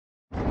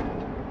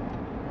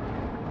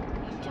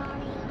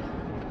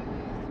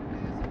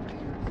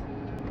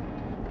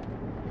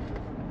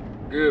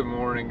Good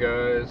morning,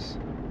 guys.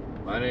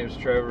 My name's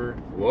Trevor.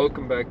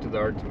 Welcome back to the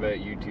Art to Vette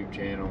YouTube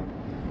channel.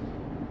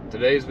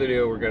 Today's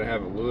video, we're gonna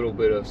have a little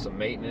bit of some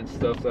maintenance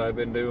stuff that I've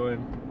been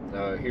doing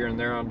here and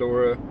there on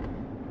Dora.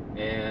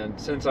 And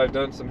since I've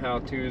done some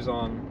how-tos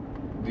on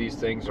these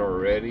things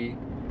already,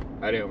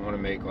 I didn't want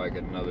to make like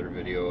another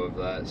video of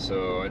that.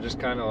 So I just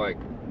kind of like,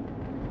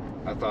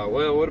 I thought,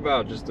 well, what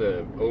about just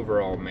a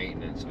overall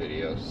maintenance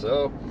video?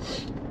 So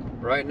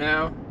right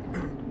now,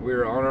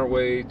 we're on our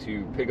way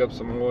to pick up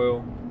some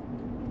oil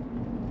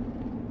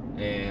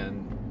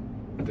and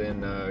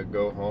then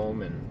go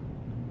home, and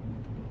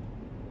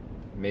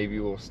maybe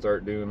we'll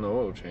start doing the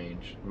oil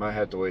change. Might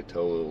have to wait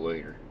till a little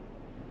later.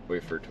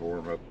 Wait for it to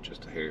warm up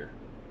just a hair.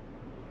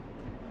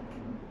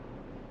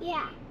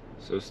 Yeah.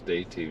 So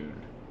stay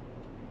tuned.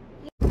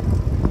 They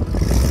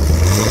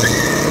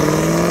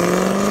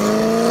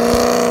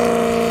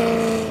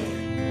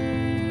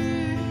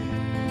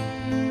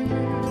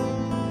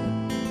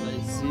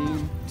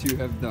seem to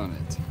have done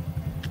it.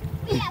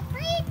 We have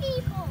 3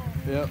 people.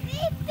 Yep.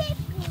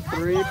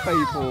 3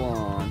 people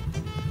on.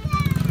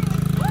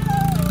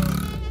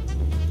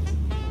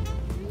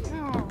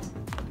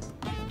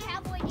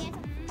 Cowboy dance.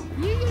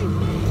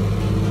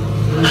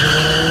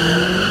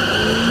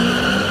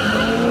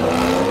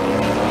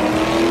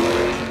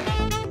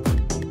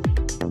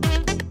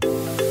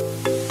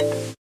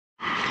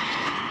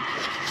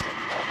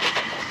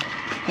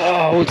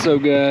 Oh, what's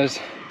up, guys?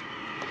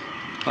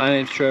 My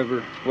name's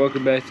Trevor.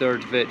 Welcome back to the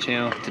Art to Vette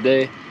channel.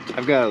 Today,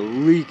 I've got a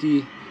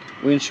leaky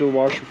windshield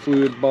washer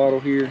fluid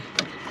bottle here.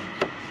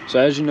 So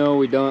as you know,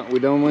 we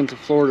done went to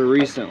Florida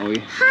recently.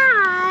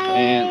 Hi.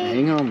 And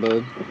hang on,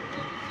 bud.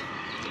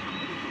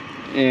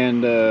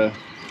 And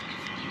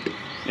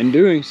in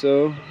doing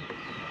so,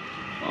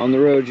 on the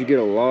road you get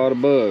a lot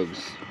of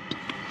bugs.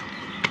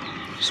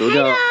 So we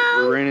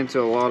ran into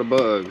a lot of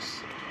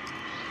bugs.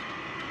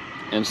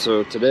 And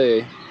so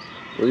today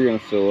we're gonna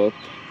fill up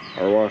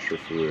our washer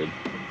fluid.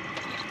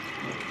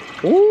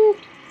 Woo!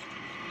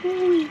 Oh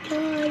my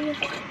god.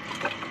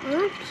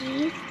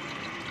 Auntie.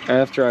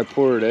 After I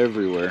pour it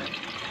everywhere.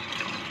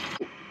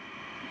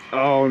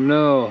 Oh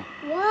no.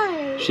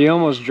 What? She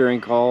almost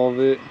drank all of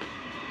it.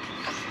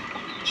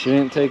 She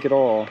didn't take it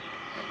all.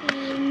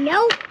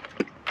 Nope.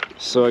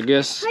 So I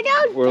guess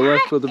we're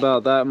left with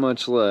about that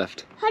much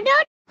left.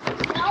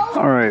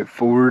 Alright,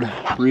 Ford.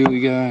 Really,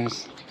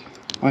 guys?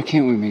 Why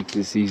can't we make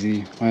this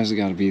easy? Why has it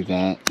got to be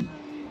that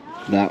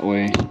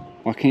way?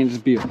 Why can't it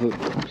just be a hook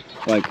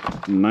like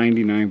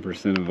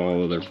 99% of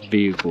all other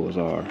vehicles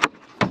are?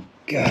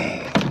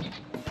 God.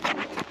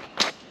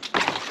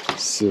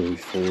 Silly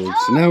Ford.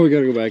 So now we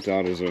gotta go back to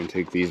AutoZone and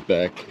take these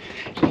back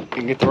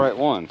and get the right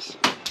ones.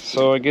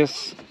 So I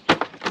guess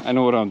I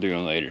know what I'm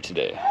doing later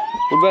today.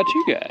 What about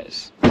you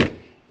guys?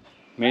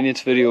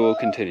 Maintenance video will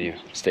continue.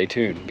 Stay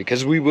tuned,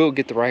 because we will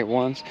get the right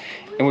ones,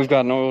 and we've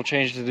got an oil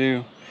change to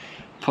do.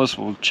 Plus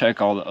we'll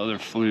check all the other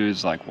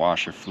fluids like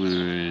washer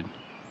fluid,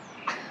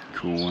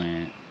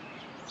 coolant,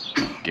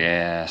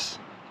 gas.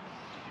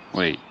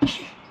 Wait,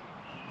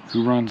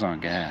 who runs on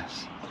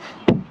gas?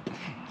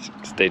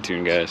 Stay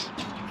tuned, guys.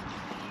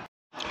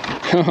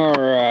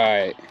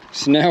 Alright,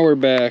 so now we're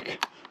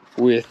back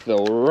with the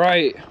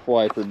right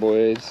wiper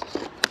blades.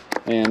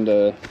 And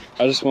I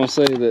just want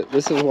to say that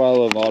this is why I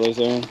love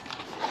AutoZone.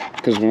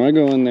 Because when I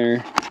go in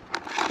there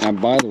and I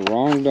buy the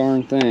wrong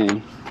darn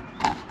thing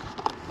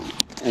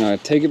and I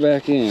take it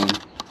back in,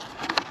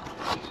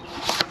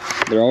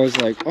 they're always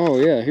like, oh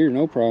yeah, here,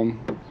 no problem.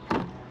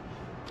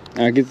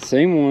 And I get the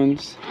same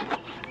ones.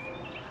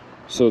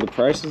 So the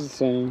price is the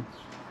same.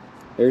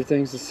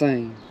 Everything's the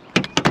same.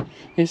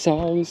 It's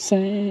all the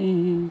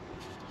same.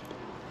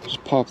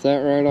 Just pop that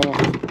right off.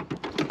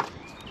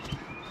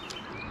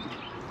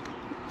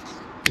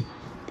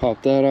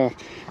 Pop that off.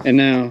 And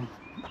now,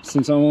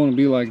 since I want to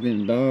be like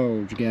them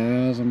dogs,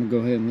 guys, I'm gonna go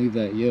ahead and leave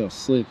that yellow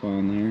slip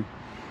on there,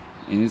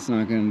 and it's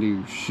not gonna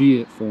do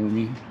shit for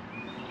me.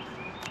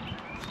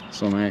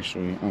 So I'm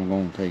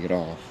gonna take it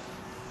off.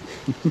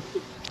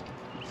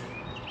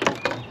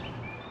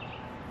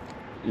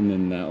 And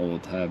then that little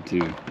tab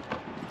too.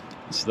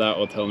 So that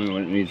will tell me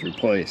when it needs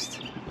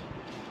replaced.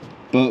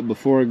 But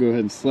before I go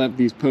ahead and slap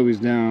these puppies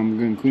down, I'm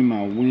gonna clean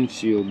my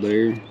windshield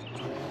there.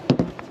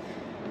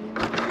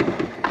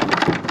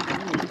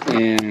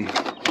 And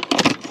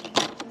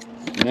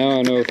now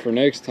I know for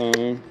next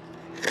time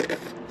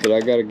that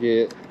I gotta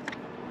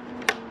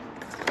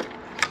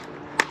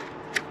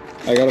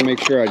make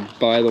sure I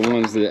buy the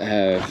ones that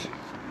have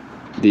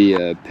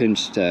the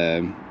pinch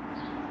tab.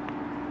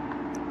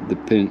 The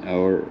pinch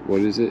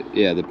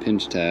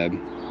tab.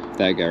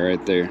 That guy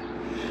right there.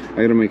 I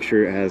gotta make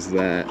sure it has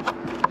that,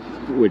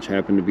 which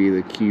happened to be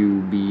the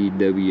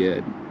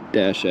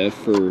QBW-F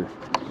for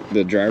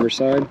the driver's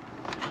side,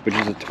 which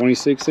is a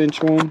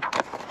 26-inch one.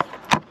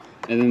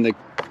 And then the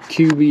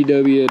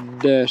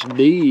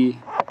QBW-D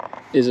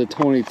is a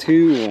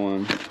 22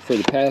 one for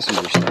the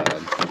passenger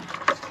side.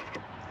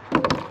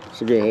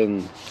 So go ahead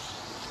and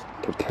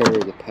prepare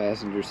the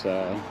passenger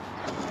side.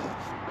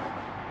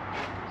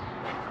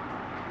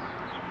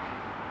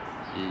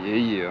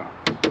 Yeah.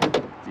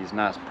 These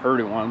nice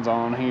pretty ones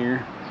on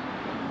here.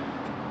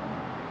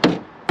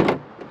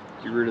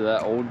 Get rid of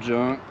that old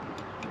junk.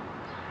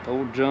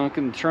 Old junk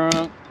in the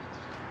trunk.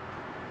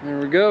 There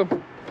we go.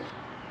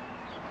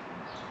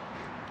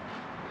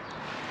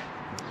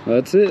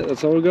 That's it.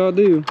 That's all we gotta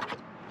do.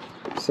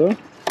 So,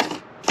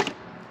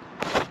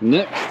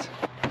 next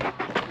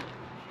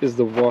is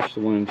to wash the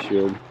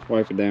windshield.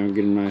 Wipe it down,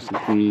 get them nice and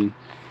clean.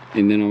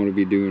 And then I'm gonna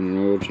be doing an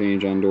oil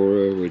change on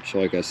Dora, which,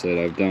 like I said,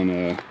 I've done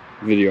a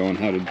video on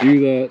how to do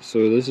that.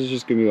 So this is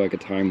just gonna be like a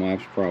time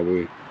lapse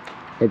probably.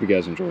 Hope you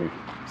guys enjoy.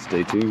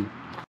 Stay tuned.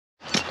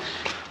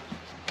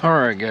 All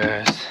right,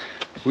 guys.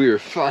 We are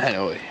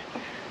finally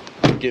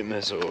getting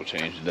this oil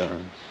change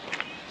done.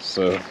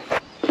 So,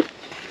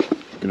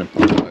 gonna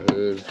put my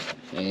hood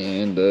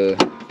and these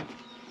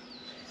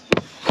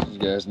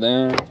guys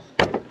down.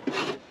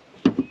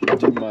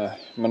 Do my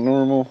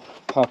normal,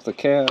 pop the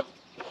cap.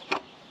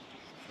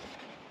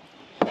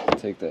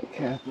 Take that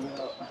cap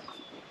out.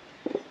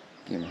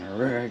 Get my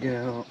rag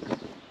out.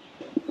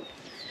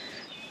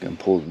 Gonna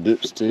pull the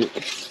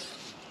dipstick.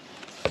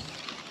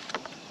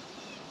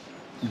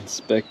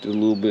 Inspect it a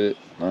little bit,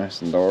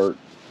 nice and dark.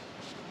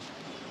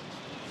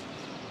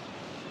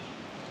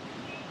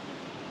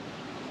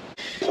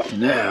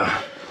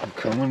 Now, I'll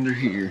come under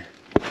here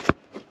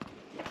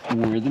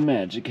where the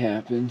magic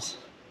happens.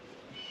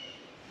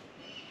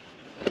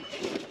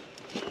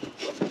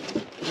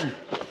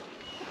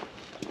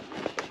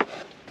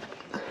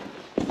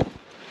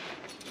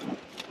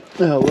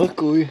 Now,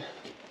 luckily,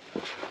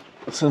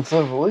 since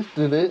I've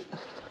lifted it,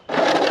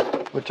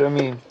 which I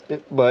mean,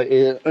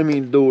 I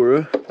mean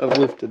Dora, I've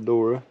lifted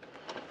Dora,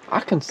 I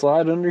can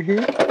slide under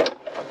here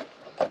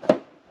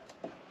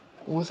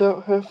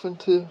without having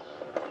to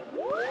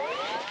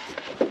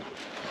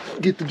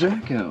get the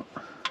jack out.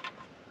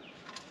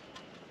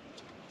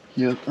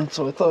 Yep, that's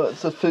what I thought.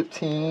 It's a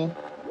 15.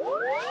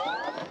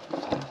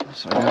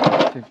 So I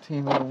got the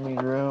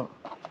 15mm out.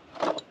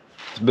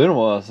 It's been a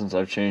while since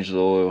I've changed the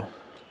oil.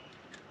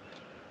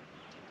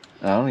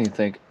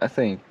 I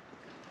think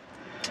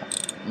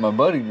my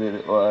buddy did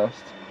it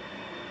last.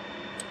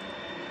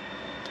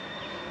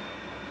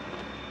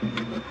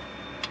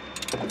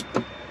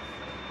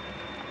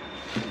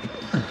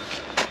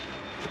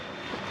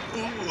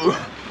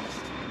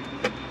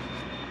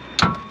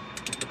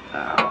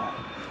 Ow.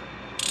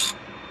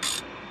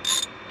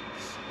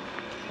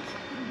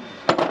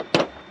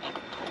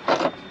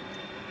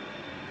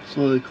 That's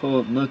why they call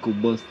it knuckle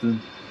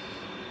busting.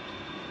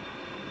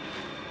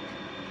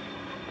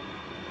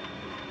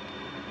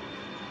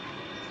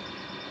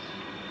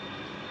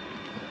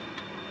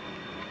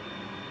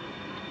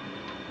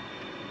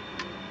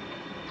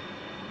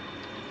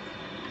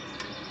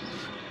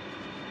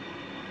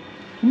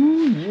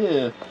 Ooh,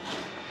 yeah.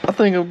 I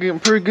think I'm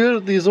getting pretty good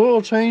at these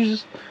oil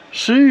changes.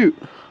 Shoot,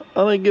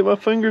 I didn't get my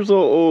fingers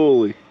all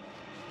oily.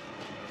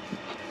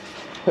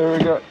 There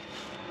we got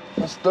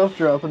my stuff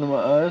dropping in my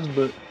eyes,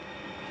 but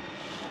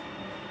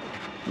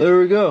there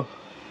we go.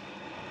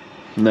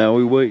 Now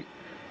we wait.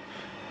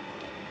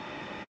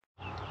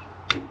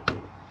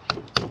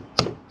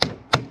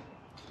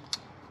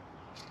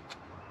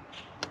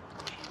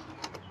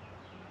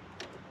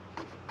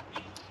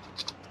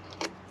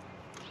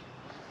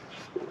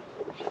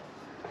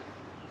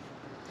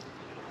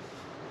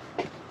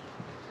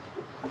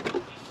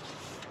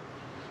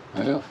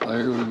 Well,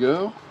 there we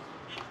go.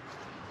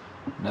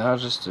 Now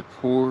just to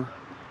pour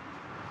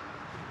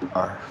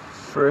our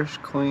fresh,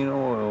 clean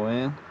oil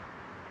in.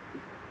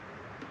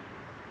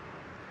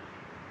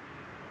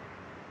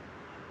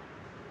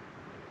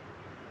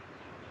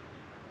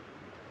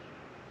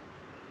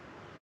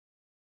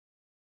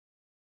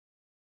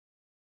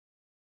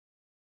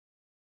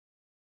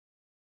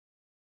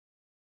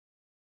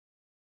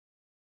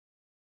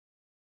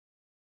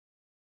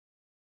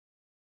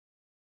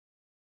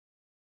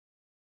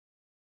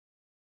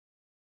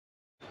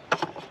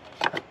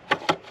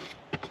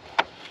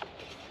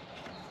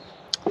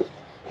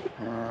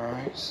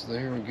 Alright, so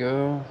there we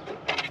go.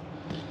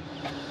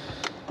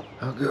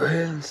 I'll go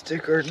ahead and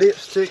stick our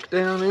dipstick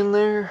down in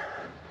there.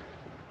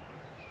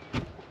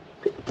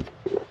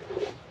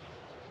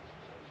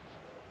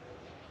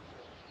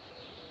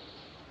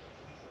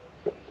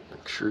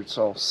 Make sure it's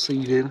all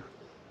seated.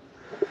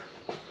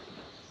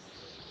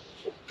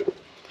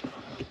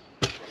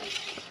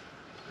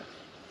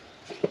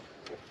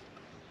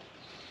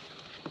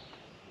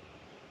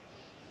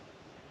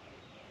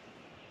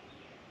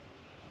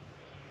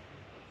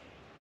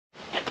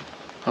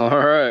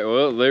 Alright,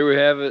 well, there we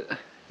have it.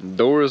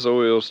 Dora's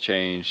oil's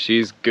changed.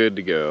 She's good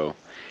to go.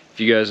 If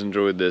you guys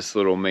enjoyed this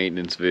little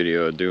maintenance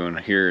video doing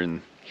here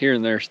and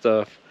there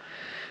stuff,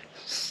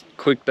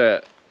 click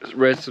that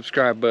red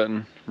subscribe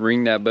button,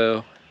 ring that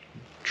bell,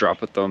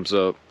 drop a thumbs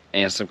up,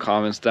 and some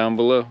comments down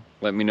below.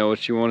 Let me know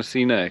what you want to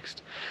see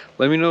next.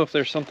 Let me know if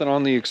there's something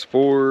on the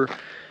Explorer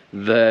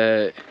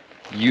that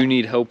you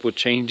need help with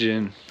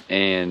changing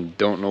and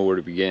don't know where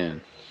to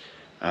begin.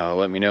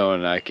 Let me know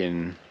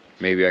and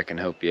maybe I can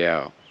help you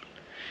out.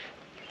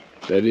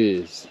 That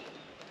is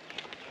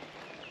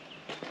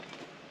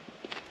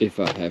if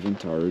I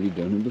haven't already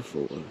done it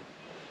before.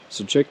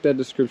 So check that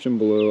description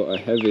below. I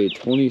have a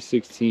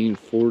 2016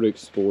 Ford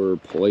Explorer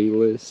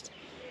playlist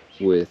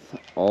with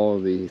all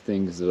the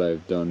things that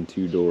I've done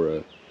to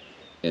Dora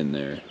in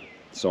there.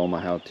 It's all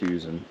my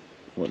how-tos and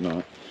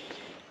whatnot.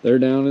 They're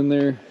down in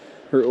there.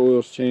 Her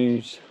oil's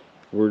changed.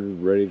 We're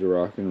ready to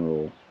rock and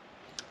roll.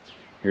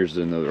 Here's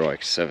another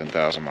like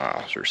 7,000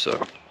 miles or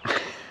so.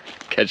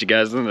 Catch you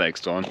guys in the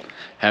next one.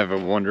 Have a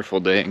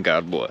wonderful day and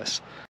God bless.